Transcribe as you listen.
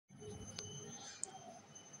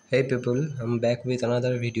Hey people, I'm back with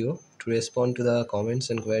another video to respond to the comments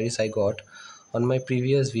and queries I got on my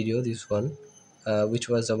previous video, this one, which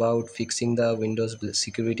was about fixing the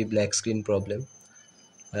Security black screen problem.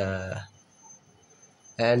 Uh,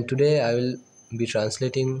 and today I will be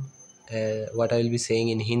translating what I will be saying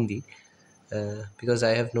in Hindi because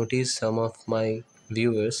I have noticed some of my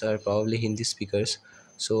viewers are probably Hindi speakers.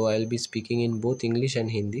 So I'll be speaking in both English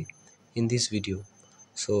and Hindi in this video.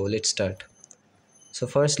 So let's start. So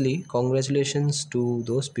firstly, congratulations to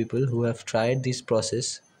those people who have tried this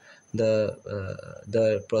process,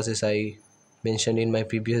 the process I mentioned in my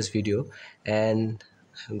previous video, and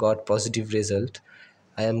got positive result.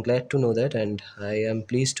 I am glad to know that, and I am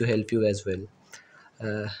pleased to help you as well.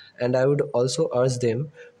 Uh, and I would also urge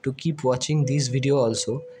them to keep watching this video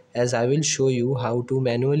also, as I will show you how to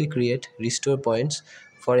manually create restore points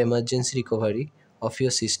for emergency recovery of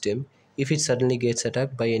your system if it suddenly gets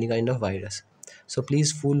attacked by any kind of virus. So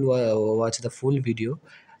please watch the full video.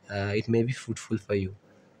 It may be fruitful for you.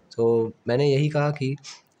 तो मैंने यही कहा कि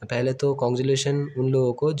पहले तो congratulation उन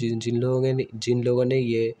लोगों को जिन लोगों ने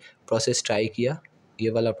ये प्रोसेस ट्राई किया, ये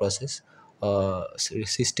वाला process,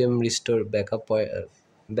 system restore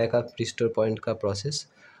backup restore point का प्रोसेस,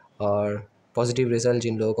 और पॉजिटिव रिज़ल्ट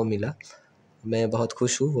जिन लोगों को मिला, मैं बहुत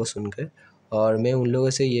खुश हूँ वो सुनकर। और मैं उन लोगों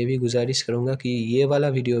से ये भी गुजारिश करूँगा कि ये वाला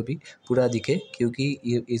वीडियो भी पूरा दिखे,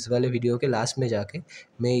 क्योंकि इस वाले वीडियो के लास्ट में जाके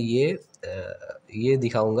मैं ये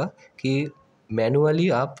दिखाऊँगा कि मैनुअली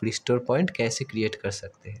आप रिस्टोर पॉइंट कैसे क्रिएट कर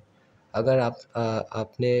सकते हैं। अगर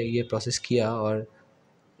आपने ये प्रोसेस किया और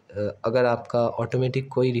अगर आपका ऑटोमेटिक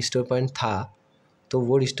कोई रिस्टोर पॉइंट था, तो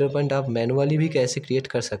वो रिस्टोर पॉइंट आप मैनुअली भी कैसे क्रिएट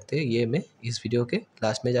कर सकते हैं, ये मैं इस वीडियो के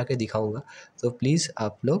लास्ट में जाके दिखाऊंगा। तो प्लीज़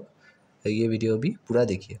आप लोग ये वीडियो भी पूरा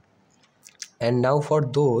देखिए। And now for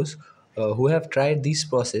those who have tried this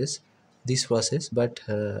process but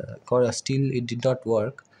still it did not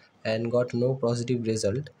work and got no positive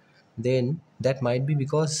result, then that might be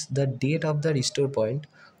because the date of the restore point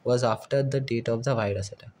was after the date of the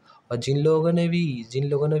virus attack. और जिन लोगों ने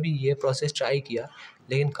भी ये process try किया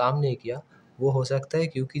लेकिन काम नहीं किया, वो हो सकता है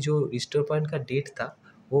क्योंकि जो रिस्टोर पॉइंट का डेट था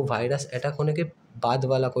वो वायरस अटैक होने के बाद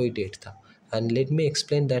वाला कोई डेट था। And let me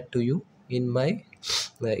explain that to you in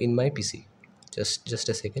my PC. Just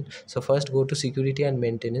a second. So first go to security and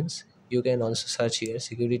maintenance. You can also search here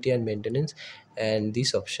security and maintenance, and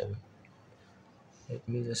this option, let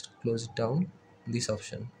me just close it down, this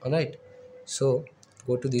option. All right, so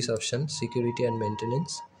go to this option, security and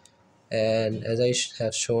maintenance, and as I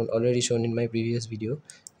have already shown in my previous video,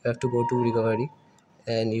 you have to go to recovery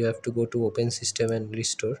and you have to go to open system and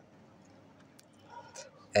restore,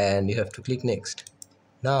 and you have to click next.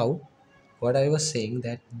 Now what I was saying,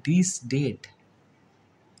 that this date,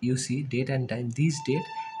 you see date and time, this date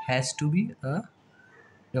has to be a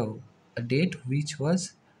date which was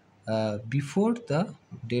before the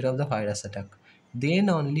date of the virus attack, then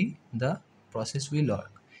only the process will work.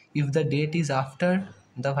 If the date is after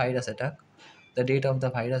the virus attack, the date of the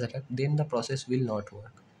virus attack, then the process will not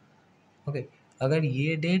work. Okay, अगर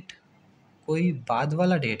ये date कोई बाद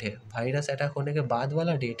वाला date है, virus attack होने के बाद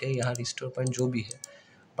वाला डेट है, यहाँ रिस्टोर पॉइंट जो भी है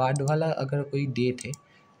बाद वाला अगर कोई डेट है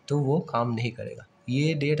तो वो काम नहीं करेगा।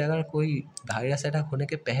 ये डेट अगर कोई वायरस अटैक होने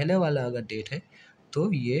के पहले वाला अगर डेट है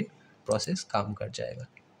तो ये प्रोसेस काम कर जाएगा।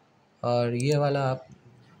 और ये वाला आप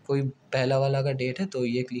कोई पहला वाला अगर डेट है तो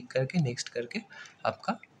ये क्लिक करके नेक्स्ट करके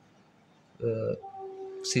आपका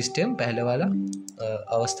सिस्टम पहले वाला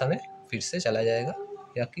अवस्था में फिर से चला जाएगा,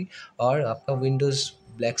 या कि और आपका विंडोज़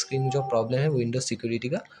ब्लैक स्क्रीन जो प्रॉब्लम है विंडोज सिक्योरिटी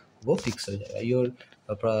का, वो फिक्स हो जाएगा। Your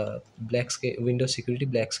Windows security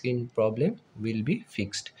black screen problem will be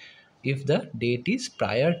fixed if the date is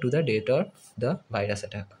prior to the date of the virus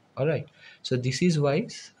attack. All right, so this is why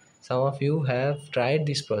some of you have tried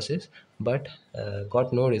this process but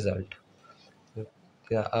got no result.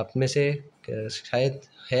 क्या आप में से शायद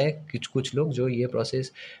है कुछ लोग जो ये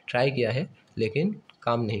प्रोसेस ट्राई किया है लेकिन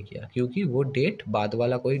काम नहीं किया, क्योंकि वो डेट बाद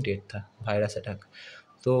वाला कोई डेट था वायरस अटैक।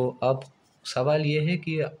 तो अब सवाल ये है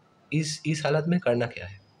कि इस हालत में करना क्या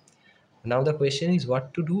है। Now the question is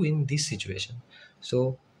what to do in this situation.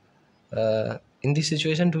 So in this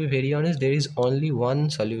situation, to be very honest, there is only one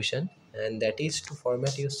solution, and that is to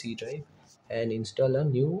format your C drive and install a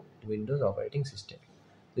new Windows operating system.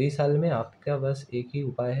 तो इस हाल में आपका बस एक ही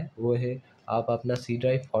उपाय है, वो है आप अपना सी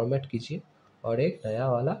ड्राइव फॉर्मेट कीजिए और एक नया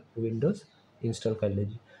वाला विंडोज़ इंस्टॉल कर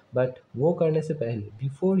लीजिए। बट वो करने से पहले,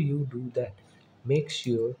 before you do that, make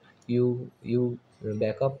sure you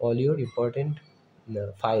back up all your important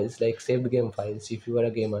files, like saved game files if you are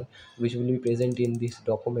a gamer, which will be present in these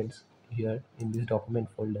documents here in this document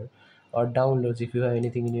folder, or downloads if you have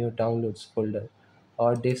anything in your downloads folder, or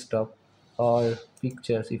desktop, or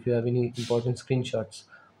pictures, if you have any important screenshots.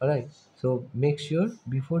 All right, so make sure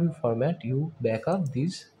before you format you back up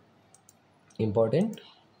these important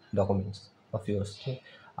documents of yours.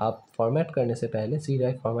 आप format करने से पहले, C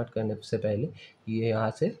drive format करने से पहले ये यहाँ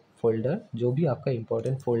से फोल्डर, जो भी आपका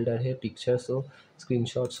इम्पोर्टेंट फोल्डर है, पिक्चर्स हो,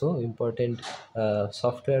 स्क्रीनशॉट्स हो, इम्पोर्टेंट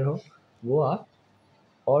सॉफ्टवेयर हो, वो आप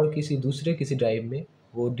और किसी दूसरे किसी ड्राइव में,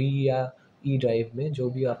 वो डी या ई ड्राइव में, जो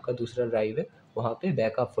भी आपका दूसरा ड्राइव है वहाँ पे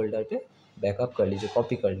बैकअप फोल्डर पे बैकअप कर लीजिए,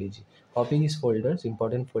 कॉपी कर लीजिए। Copy this folders,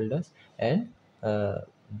 important folders, and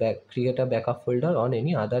create a backup folder on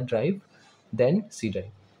any other drive then C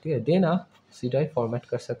drive. ठीक है, देन आप सी ड्राइव फॉर्मेट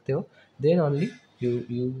कर सकते हो। Then only you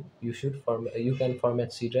you you should you can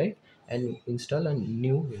format C drive and install a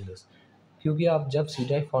new Windows. क्योंकि आप जब C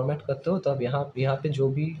drive format करते हो तब यहाँ पे जो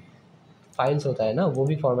भी फाइल्स होता है ना, वो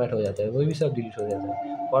भी फॉर्मेट हो जाता है, वो भी सब डिलीट हो जाता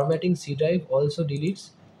है। Formatting C drive also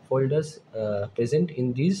deletes folders present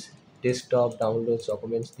in this desktop, downloads,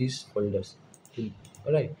 documents, this folders.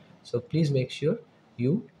 Right, so please make sure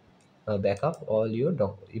you backup all your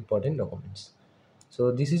important documents. So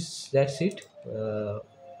this is that's it.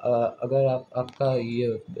 अगर आपका ये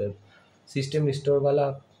system restore वाला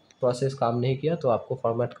process काम नहीं किया तो आपको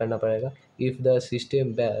format करना पड़ेगा। If the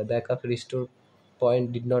system backup restore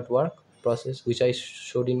point did not work process, which I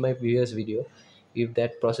showed in my previous video, if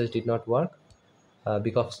that process did not work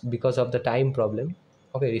because of the time problem,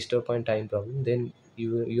 okay, restore point time problem, then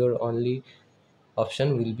your only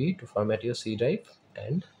option will be to format your C drive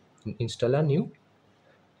and install a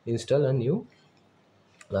new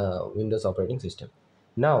Windows operating system.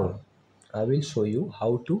 Now I will show you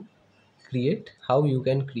how you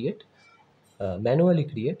can create manually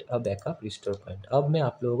create a backup restore point. अब मैं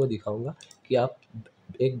आप लोगों को दिखाऊंगा कि आप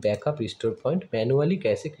एक backup restore point manually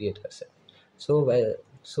कैसे क्रिएट कर सकते हैं।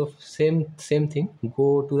 So same thing,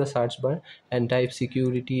 go to the search bar and type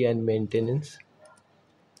security and maintenance,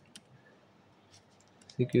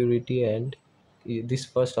 security, and this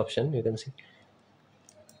first option you can see.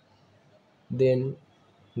 Then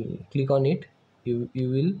click on it. You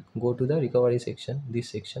will go to the recovery section,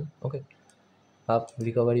 this section, okay। आप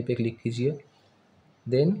recovery पे click कीजिए।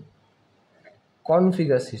 Then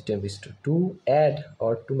configure system restore. To add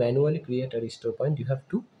or to manually create a restore point, you have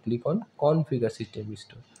to click on configure system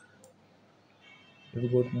restore. If you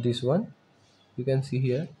go to this one, you can see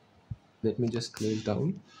here, let me just close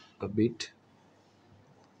down a bit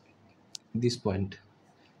this point,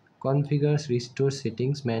 configures restore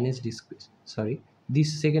settings, manage disk, sorry,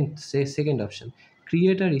 this second option,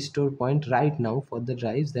 create a restore point right now for the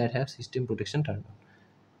drives that have system protection turned on।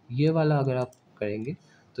 ये वाला अगर आप करेंगे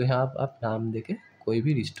तो यहाँ आप नाम देके कोई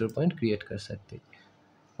भी रिस्टोर पॉइंट क्रिएट कर सकते हैं,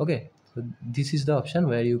 okay. so this is the option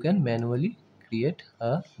where you can manually create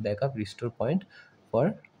a backup restore point for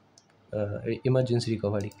emergency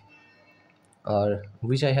recovery, or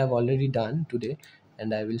which I have already done today,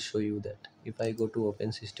 and I will show you that. If I go to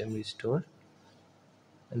open system restore,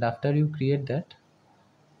 and after you create that,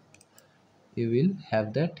 you will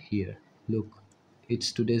have that here. Look,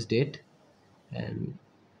 it's today's date and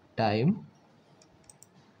time.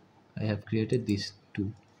 I have created these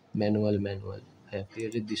two manual. I have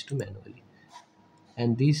created these two manually,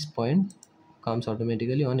 and this point comes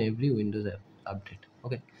automatically on every Windows app update.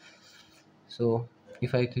 Okay, so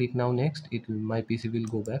if I click now next, my PC will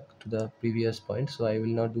go back to the previous point, so I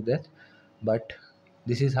will not do that. But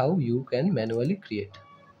this is how you can manually create.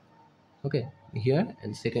 Okay, here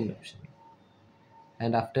and second option,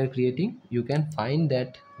 and after creating you can find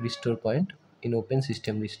that restore point in open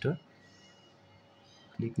system restore,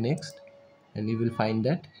 click next, and you will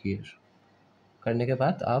find that here। करने के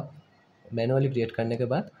बाद आप manually create करने के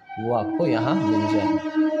बाद वो आपको यहाँ मिल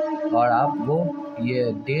जाएगा, और आप वो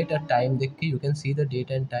ये डेट और टाइम देख के you can see the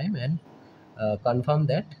date and time and confirm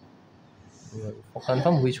that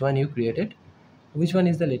confirm which one you created, which one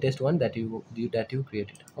is the latest one that you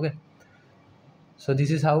created, okay। So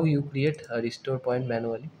this is how you create a restore point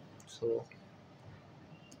manually। So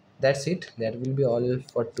that's it, that will be all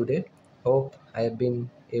for today। Hope I have been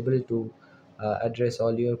able to address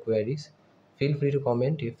all your queries। Feel free to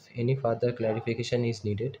comment if any further clarification is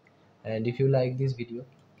needed, and if you like this video,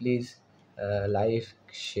 please like,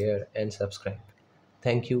 share and subscribe।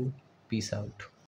 Thank you, peace out।